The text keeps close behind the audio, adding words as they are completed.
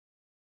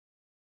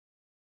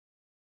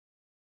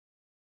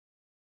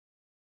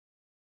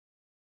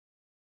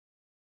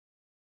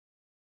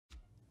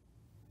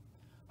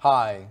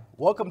Hi,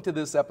 welcome to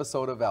this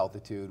episode of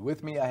Altitude.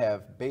 With me I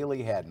have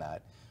Bailey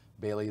Hadnott.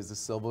 Bailey is a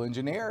civil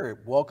engineer.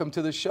 Welcome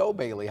to the show,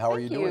 Bailey. How are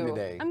you doing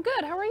today? I'm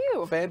good. How are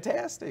you?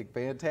 Fantastic,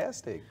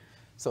 fantastic.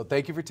 So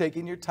thank you for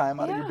taking your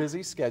time out of your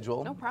busy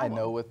schedule. No problem. I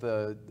know with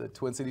the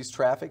Twin Cities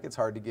traffic, it's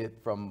hard to get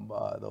from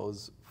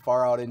those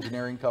far out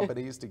engineering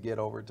companies to get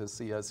over to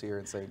see us here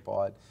in St.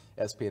 Paul at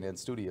SPNN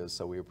Studios,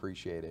 so we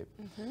appreciate it.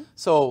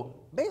 So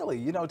Bailey,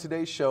 you know,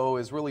 today's show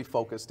is really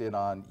focused in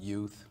on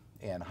youth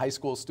and high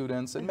school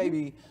students and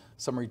maybe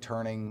some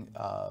returning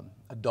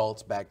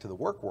adults back to the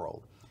work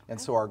world. And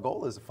so our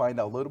goal is to find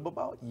out a little bit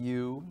about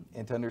you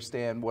and to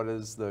understand what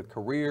is the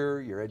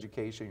career, your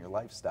education, your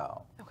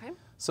lifestyle. Okay.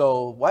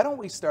 So why don't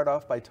we start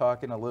off by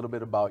talking a little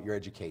bit about your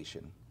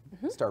education?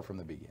 Start from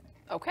the beginning.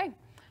 Okay.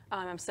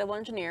 I'm a civil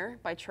engineer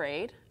by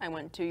trade. I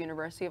went to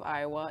University of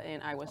Iowa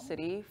in Iowa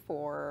City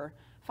for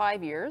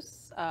 5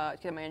 years to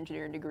get my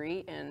engineering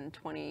degree in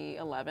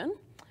 2011.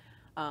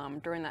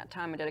 During that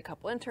time, I did a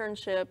couple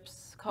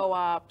internships,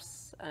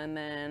 co-ops, and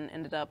then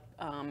ended up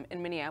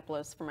in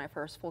Minneapolis for my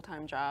first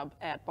full-time job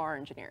at Bar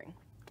Engineering.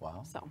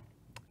 Wow. So,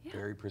 yeah.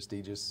 Very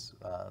prestigious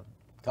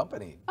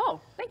company.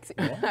 Oh, thanks.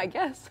 Yeah. I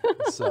guess.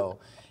 So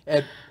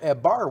at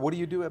Bar, what do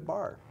you do at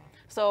Bar?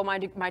 So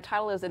my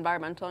title is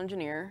environmental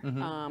engineer.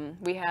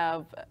 We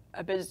have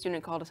a business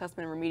unit called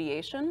assessment and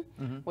remediation,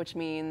 which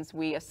means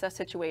we assess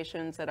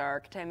situations that are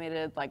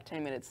contaminated, like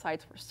contaminated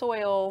sites for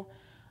soil,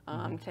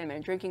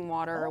 contaminated drinking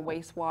water,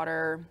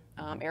 wastewater,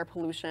 air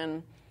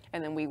pollution,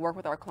 and then we work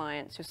with our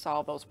clients to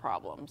solve those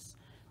problems.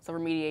 So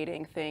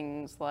remediating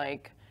things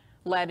like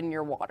lead in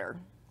your water,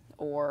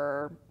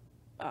 or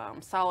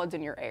solids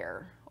in your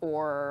air,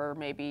 or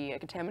maybe a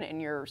contaminant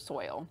in your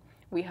soil.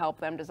 We help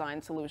them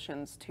design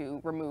solutions to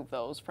remove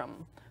those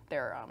from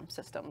their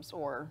systems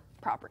or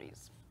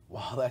properties.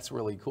 Wow, that's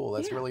really cool.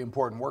 That's really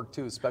important work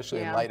too,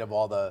 especially in light of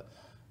all the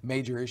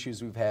major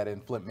issues we've had in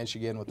Flint,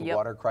 Michigan with the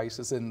water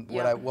crisis and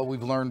what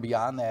we've learned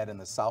beyond that in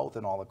the South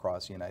and all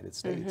across the United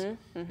States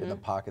in the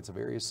pockets of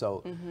areas.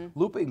 So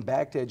looping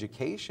back to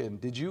education,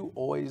 did you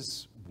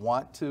always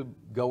want to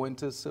go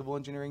into civil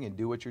engineering and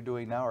do what you're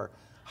doing now? Or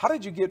how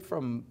did you get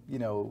from, you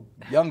know,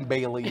 young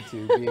Bailey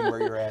to being where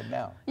you're at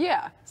now?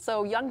 Yeah,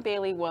 so young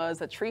Bailey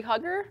was a tree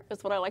hugger,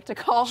 is what I like to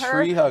call her.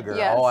 Tree hugger.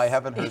 Yes. Oh, I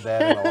haven't heard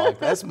that in a long time.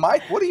 That's my,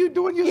 what are you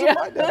doing using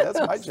my dad?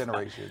 That's my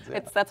generation.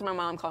 Yeah. That's what my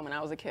mom called me when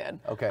I was a kid.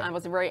 Okay. I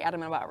was very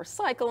adamant about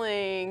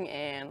recycling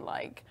and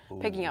like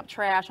picking up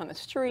trash on the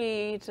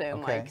street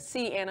and like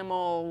sea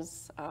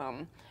animals.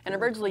 And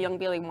originally young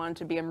Bailey wanted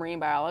to be a marine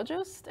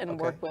biologist and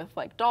work with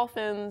like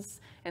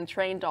dolphins and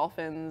train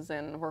dolphins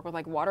and work with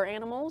like water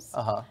animals.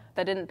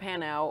 That didn't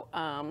pan out.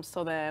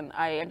 So then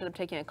I ended up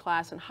taking a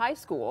class in high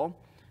school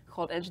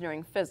called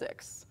engineering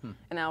physics.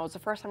 And that was the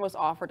first time it was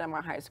offered at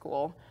my high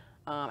school.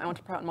 I went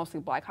to a mostly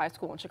black high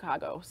school in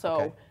Chicago,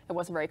 so it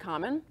wasn't very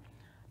common.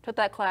 Took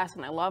that class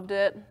and I loved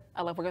it.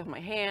 I love working with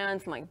my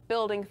hands and like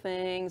building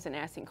things and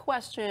asking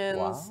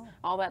questions,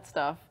 all that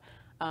stuff.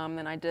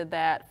 Then I did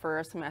that for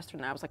a semester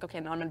and I was like, okay,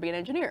 now I'm gonna be an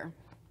engineer.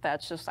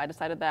 That's just, I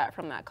decided that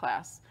from that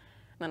class.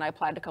 And then I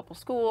applied to a couple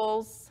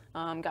schools,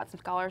 got some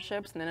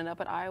scholarships, and then ended up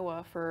at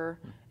Iowa for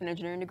an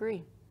engineering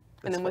degree.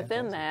 And then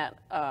within that,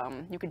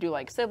 you could do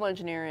like civil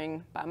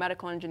engineering,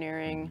 biomedical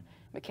engineering,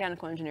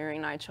 mechanical engineering,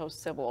 and I chose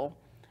civil.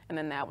 And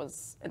then that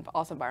was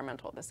also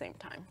environmental at the same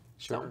time.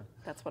 Sure. So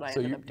that's what I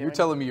ended up doing. You're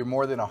telling me you're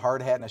more than a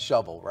hard hat and a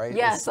shovel, right?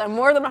 Yes, I'm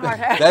more than a hard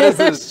hat and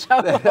a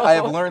shovel. I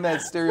have learned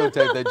that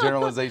stereotype, that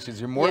generalizations.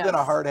 You're more than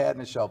a hard hat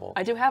and a shovel.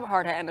 I do have a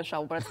hard hat and a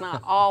shovel, but it's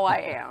not all I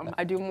am.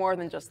 I do more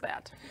than just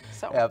that.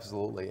 So.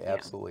 Absolutely,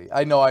 absolutely.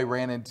 I know I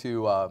ran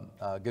into a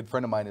good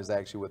friend of mine is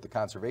actually with the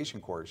Conservation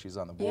Corps. She's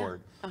on the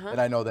board.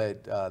 And I know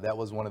that that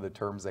was one of the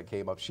terms that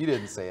came up. She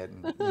didn't say it,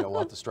 and you know, we'll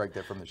have to strike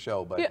that from the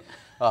show, but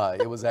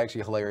it was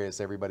actually hilarious.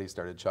 Everybody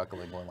started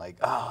chuckling, going like,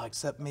 oh,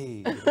 except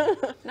me. You know?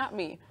 Not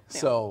me.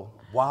 So,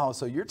 wow,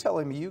 so you're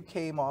telling me you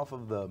came off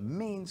of the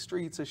mean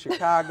streets of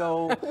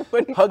Chicago,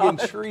 hugging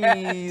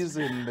trees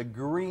and the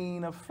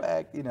green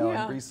effect, you know,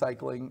 and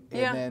recycling,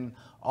 and then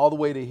all the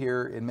way to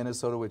here in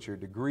Minnesota with your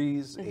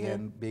degrees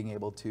and being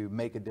able to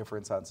make a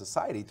difference on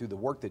society through the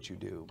work that you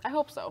do. I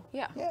hope so,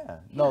 yeah. Yeah,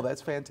 no,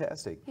 that's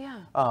fantastic.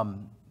 Yeah.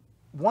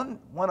 One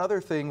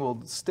other thing,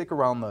 we'll stick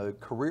around the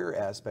career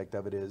aspect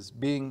of it, is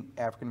being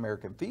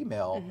African-American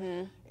female,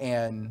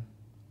 and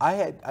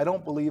I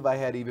don't believe I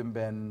had even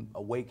been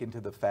awakened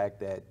to the fact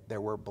that there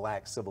were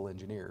black civil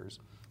engineers.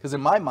 Because in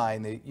my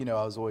mind, you know,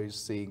 I was always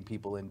seeing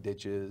people in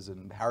ditches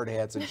and hard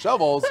hats and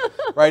shovels,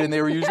 right? And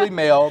they were usually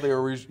male, they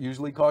were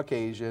usually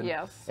Caucasian.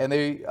 Yes. And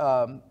they,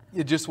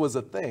 it just was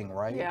a thing,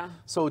 right? Yeah.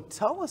 So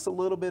tell us a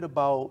little bit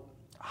about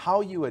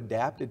how you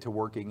adapted to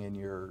working in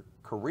your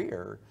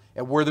career.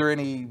 And were there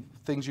any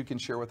things you can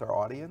share with our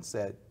audience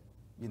that,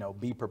 you know,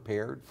 be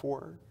prepared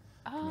for?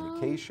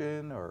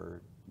 Communication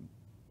or?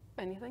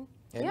 Anything?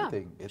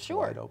 Anything. Yeah, it's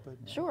sure. wide open.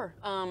 Yeah. Sure.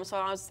 So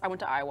I went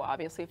to Iowa,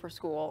 obviously, for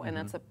school, and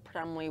that's a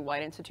predominantly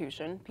white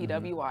institution,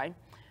 PWI,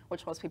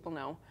 which most people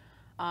know.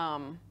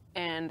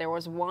 And there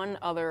was one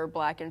other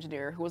black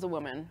engineer who was a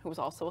woman who was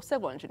also a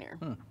civil engineer.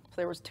 So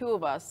there was two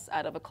of us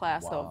out of a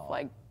class of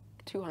like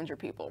 200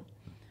 people.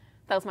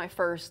 That was my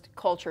first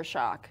culture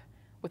shock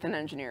within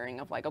engineering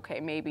of like, okay,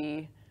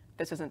 maybe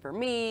this isn't for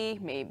me,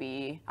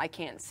 maybe I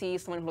can't see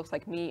someone who looks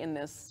like me in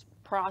this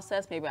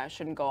process, maybe I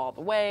shouldn't go all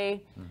the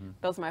way.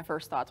 Those were my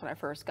first thoughts when I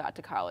first got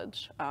to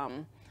college.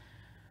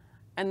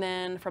 And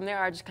then from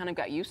there, I just kind of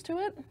got used to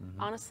it.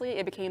 Honestly,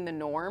 it became the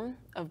norm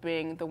of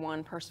being the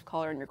one person of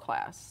color in your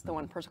class, the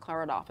one person of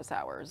color at office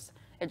hours.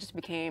 It just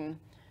became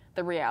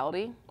the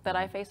reality that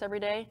I face every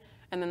day.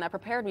 And then that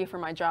prepared me for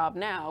my job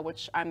now,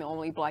 which I'm the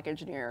only Black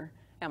engineer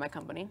at my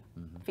company,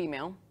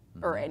 female,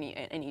 or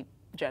any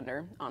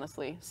gender,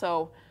 honestly.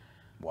 So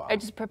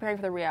it's just preparing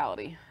for the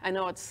reality. I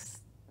know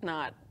it's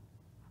not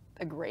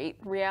a great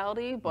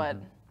reality, but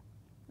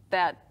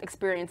that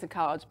experience in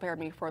college prepared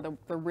me for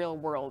the real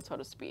world, so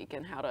to speak,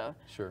 and how to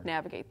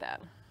navigate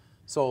that.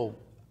 So,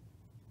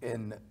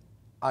 and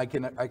I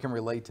can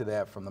relate to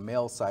that from the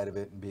male side of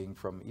it, and being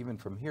even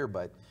from here,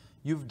 but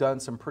you've done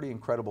some pretty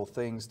incredible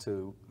things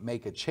to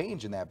make a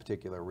change in that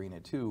particular arena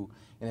too.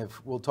 And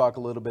if we'll talk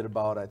a little bit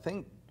about, I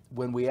think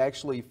when we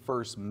actually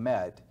first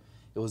met,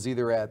 it was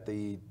either at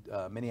the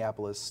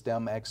Minneapolis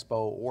STEM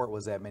Expo or it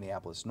was at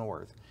Minneapolis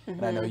North.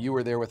 And I know you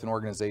were there with an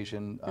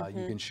organization,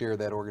 you can share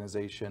that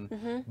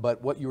organization,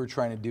 but what you were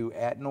trying to do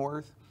at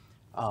North.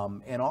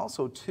 And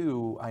also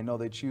too, I know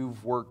that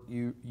you've worked,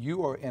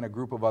 you are in a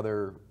group of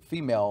other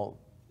female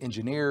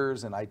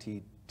engineers and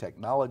IT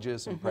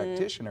technologists and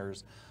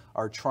practitioners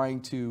are trying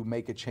to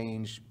make a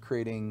change,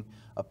 creating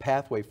a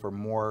pathway for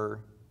more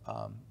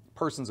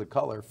persons of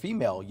color,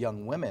 female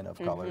young women of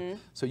color.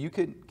 So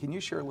can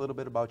you share a little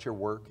bit about your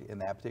work in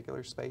that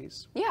particular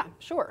space? Yeah,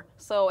 sure.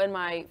 So in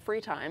my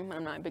free time, when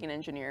I'm not being an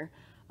engineer,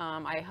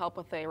 I help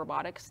with a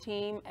robotics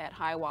team at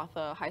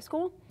Hiawatha High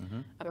School.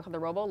 They're called the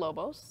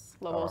Lobos.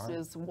 Lobos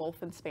is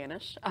wolf in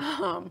Spanish.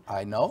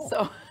 I know.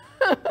 So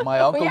my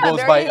uncle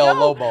goes by El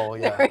Lobo.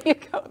 Yeah. There you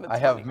go. I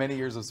have many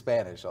years of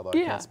Spanish, although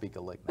I can't speak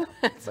a lick now.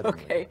 But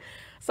okay.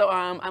 So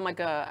I'm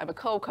a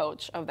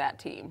co-coach of that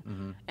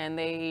team, and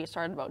they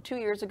started about 2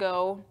 years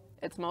ago.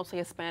 It's mostly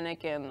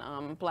Hispanic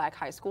and Black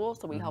high school,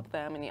 so we help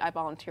them, and I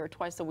volunteer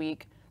twice a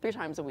week, 3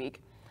 times a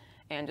week,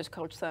 and just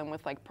coach them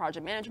with like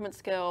project management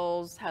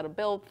skills, how to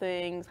build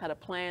things, how to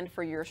plan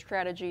for your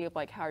strategy of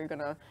like how you're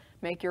gonna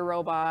make your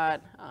robot,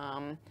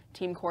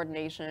 team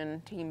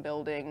coordination, team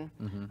building.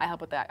 I help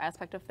with that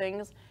aspect of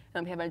things. And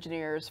then we have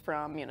engineers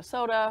from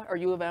Minnesota or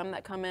U of M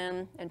that come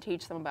in and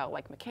teach them about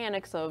like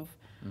mechanics of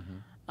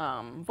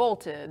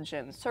voltage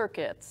and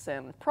circuits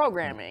and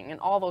programming and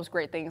all those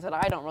great things that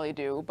I don't really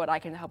do, but I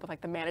can help with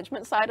like the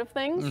management side of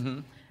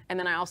things. And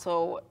then I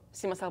also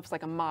see myself as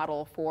like a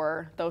model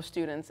for those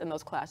students in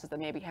those classes that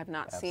maybe have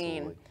not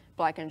seen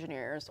Black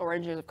engineers or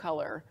engineers of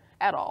color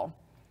at all,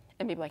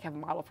 and maybe like have a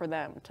model for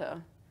them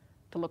to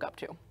look up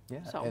to.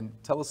 Yeah, so. And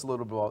tell us a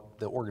little bit about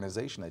the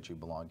organization that you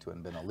belong to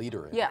and been a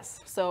leader in.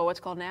 Yes, so it's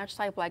called National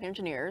Society of Black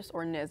Engineers,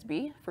 or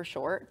NSBE for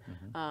short.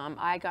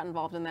 I got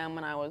involved in them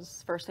when I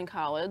was first in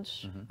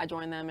college. I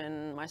joined them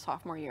in my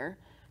sophomore year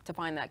to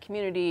find that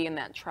community and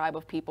that tribe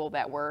of people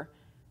that were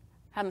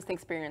having the same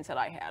experience that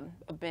I had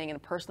of being a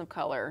person of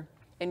color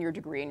in your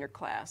degree in your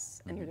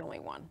class, and you're the only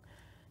one.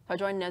 So I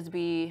joined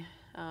NSBE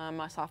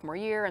my sophomore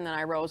year, and then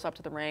I rose up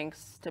to the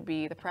ranks to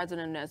be the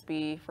president of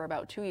NSBE for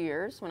about 2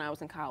 years when I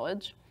was in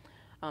college,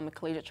 the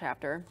collegiate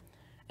chapter.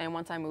 And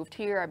once I moved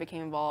here, I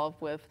became involved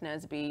with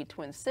NSBE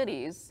Twin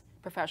Cities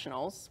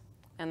professionals,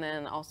 and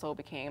then also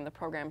became the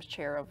programs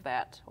chair of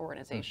that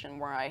organization,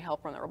 where I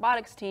help run the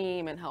robotics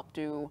team and help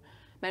do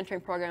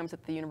mentoring programs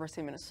at the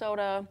University of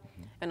Minnesota,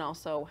 and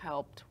also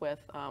helped with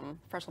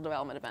professional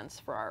development events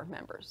for our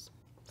members.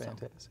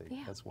 Fantastic. So,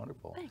 yeah. That's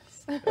wonderful.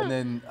 Thanks. And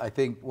then I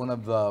think one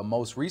of the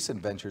most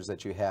recent ventures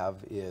that you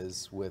have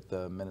is with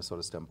the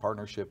Minnesota STEM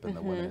Partnership and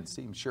the Women in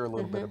STEAM. Share a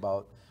little bit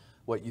about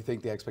what you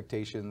think the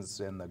expectations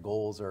and the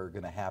goals are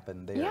going to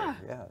happen there. Yeah.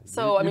 You're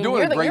So I mean,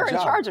 you're in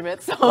charge of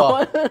it. So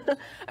well,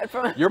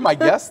 you're my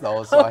guest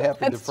though, so I have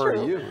to defer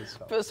to you.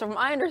 So from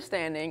my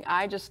understanding,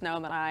 I just know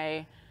that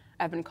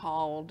I've been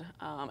called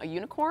a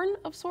unicorn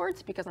of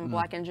sorts because I'm a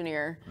Black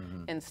engineer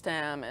in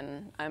STEM,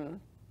 and I'm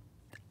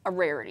a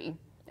rarity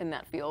in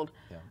that field.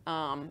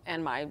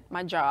 And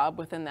my job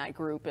within that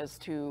group is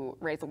to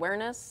raise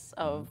awareness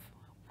of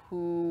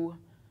who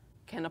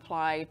can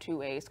apply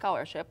to a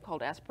scholarship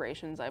called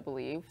Aspirations, I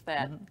believe,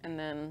 that and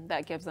then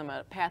that gives them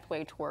a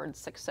pathway towards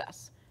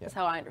success. That's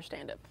how I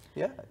understand it.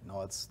 Yeah,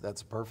 no,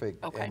 that's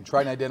perfect. Okay. And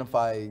trying to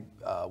identify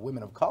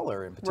women of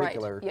color in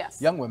particular,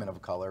 young women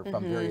of color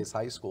from various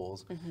high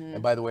schools.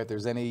 And by the way, if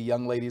there's any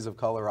young ladies of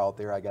color out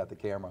there, I got the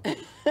camera.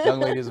 Young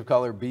ladies of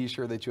color, be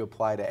sure that you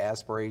apply to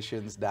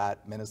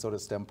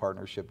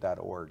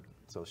aspirations.minnesotastempartnership.org.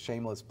 So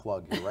shameless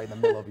plug here, right in the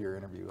middle of your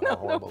interview. How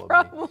horrible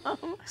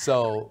of me.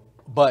 So,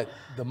 but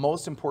the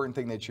most important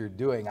thing that you're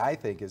doing, I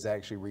think, is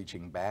actually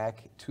reaching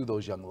back to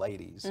those young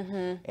ladies.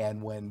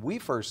 And when we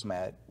first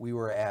met, we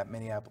were at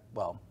Minneapolis,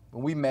 well,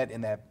 when we met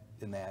in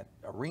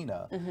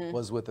arena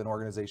was with an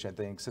organization, I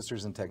think,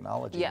 Sisters in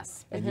Technology.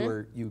 Yes. And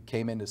you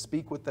came in to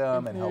speak with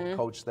them and help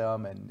coach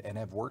them and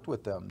have worked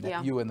with them.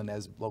 Yeah. You and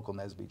the local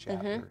NSBE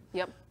chapter.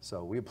 Yep.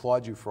 So we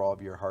applaud you for all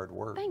of your hard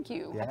work. Thank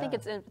you. Yeah. I think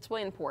it's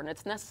really important.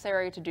 It's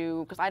necessary to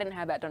do, because I didn't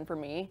have that done for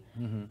me,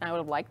 and I would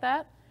have liked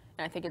that.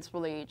 And I think it's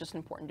really just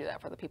important to do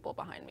that for the people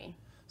behind me.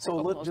 So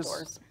let's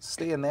just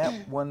stay in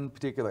that one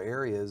particular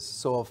area.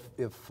 So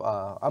if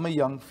I'm a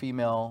young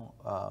female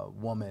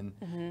woman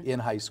in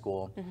high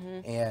school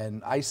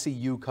and I see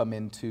you come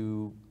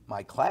into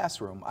my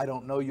classroom, I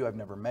don't know you, I've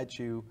never met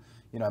you,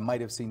 I might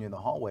have seen you in the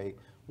hallway.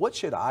 What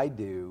should I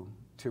do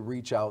to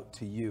reach out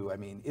to you? I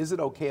mean, is it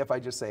okay if I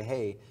just say,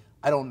 hey,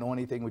 I don't know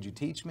anything, would you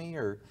teach me?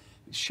 Or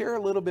share a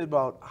little bit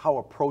about how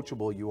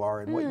approachable you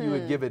are and what you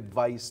would give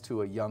advice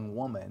to a young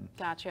woman.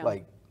 Gotcha.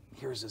 Like,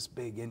 here's this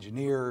big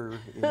engineer,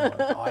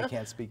 oh, I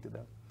can't speak to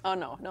them. Oh,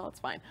 no, it's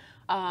fine.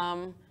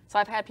 So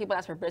I've had people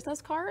ask for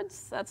business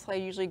cards. That's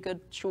like usually a good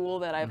tool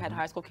that I've had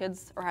high school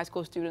kids or high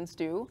school students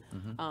do.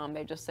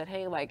 They've just said,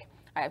 hey, like,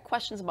 I have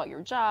questions about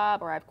your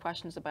job, or I have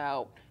questions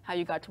about how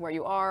you got to where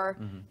you are.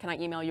 Can I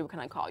email you or can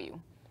I call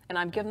you? And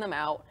I've given them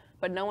out,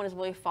 but no one has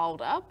really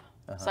followed up.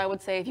 So I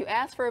would say if you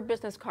ask for a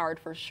business card,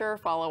 for sure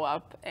follow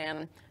up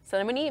and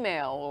send them an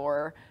email,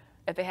 or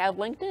if they have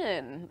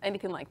LinkedIn,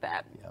 anything like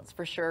that. It's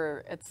for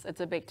sure, it's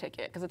a big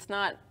ticket, because it's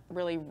not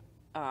really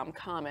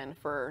common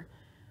for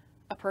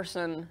a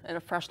person in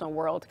a professional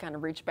world to kind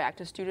of reach back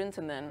to students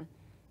and then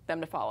them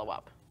to follow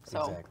up.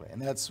 So exactly,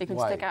 and that's you can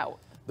why stick out.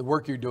 The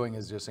work you're doing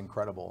is just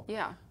incredible.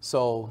 Yeah.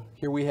 So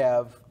here we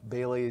have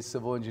Bailey,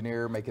 civil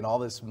engineer, making all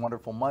this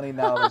wonderful money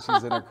now that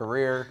she's in her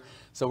career.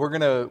 So we're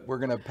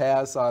gonna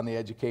pass on the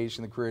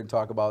education, the career, and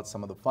talk about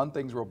some of the fun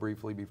things real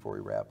briefly before we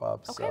wrap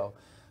up. Okay.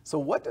 So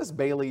what does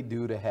Bailey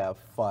do to have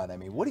fun? I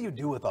mean, what do you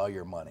do with all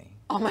your money?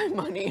 All my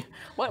money?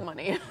 What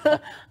money? So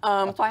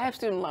I have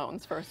student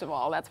loans, first of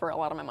all. That's where a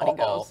lot of my money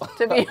goes,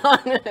 to be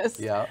honest.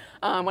 Yeah.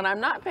 When I'm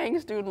not paying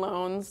student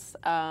loans,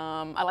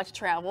 I like to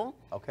travel.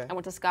 Okay. I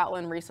went to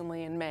Scotland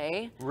recently in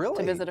May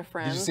to visit a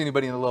friend. Did you see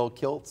anybody in the little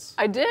kilts?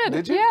 I did.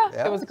 Did you?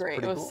 Yeah, it was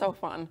great. It was cool. so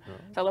fun.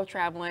 So I love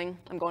traveling.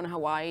 I'm going to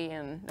Hawaii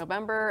in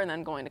November and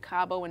then going to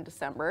Cabo in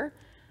December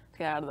to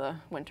get out of the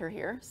winter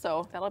here.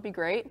 So that'll be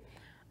great.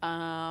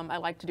 I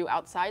like to do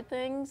outside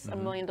things.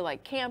 I'm really into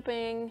like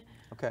camping,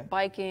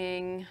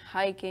 biking,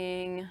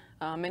 hiking.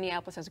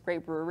 Minneapolis has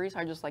great breweries. So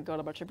I just like go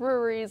to a bunch of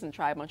breweries and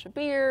try a bunch of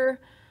beer.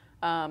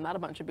 Not a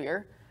bunch of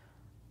beer,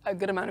 a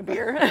good amount of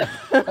beer.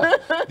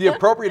 The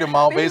appropriate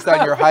amount based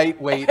on your height,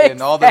 weight,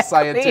 and all the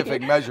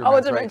scientific measurements. All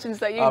the dimensions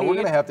that you need. We're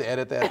going to have to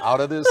edit that out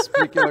of this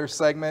particular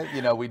segment.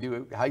 We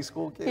do high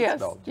school kids. Yes,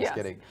 No, just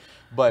kidding.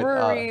 But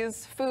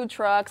breweries, food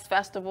trucks,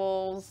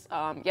 festivals.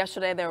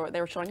 Yesterday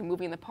they were showing a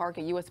movie in the park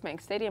at US Bank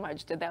Stadium. I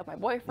just did that with my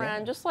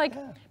boyfriend. Just like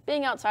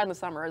being outside in the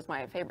summer is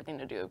my favorite thing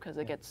to do, because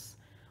it gets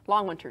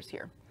long winters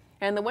here.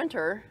 And in the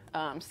winter,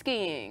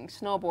 skiing,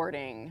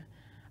 snowboarding.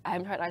 I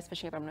haven't tried ice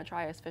fishing, but I'm going to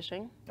try ice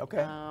fishing.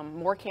 Okay.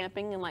 More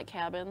camping in like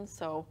cabins.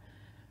 So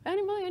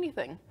really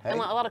anything. Hey. And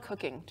a lot of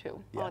cooking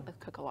too. I like to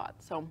cook a lot.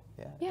 So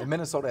And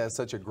Minnesota has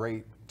such a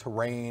great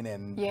terrain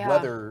and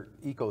weather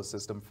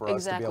ecosystem for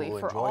us to be able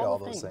to enjoy all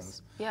those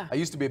things. Yeah. I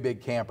used to be a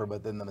big camper,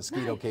 but then the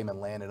mosquito came and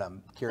landed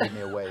on, carried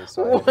me away.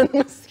 So one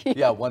mosquito.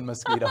 Yeah, one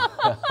mosquito.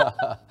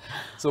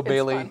 So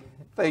Bailey, fun.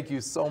 thank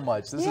you so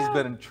much. This has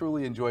been a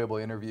truly enjoyable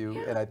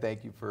interview, and I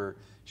thank you for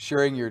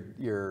sharing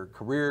your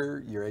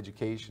career, your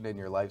education, and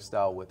your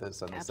lifestyle with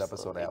us on this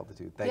episode of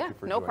Altitude. Thank you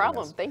for joining us. No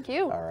problem. Thank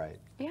you. All right.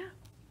 Yeah.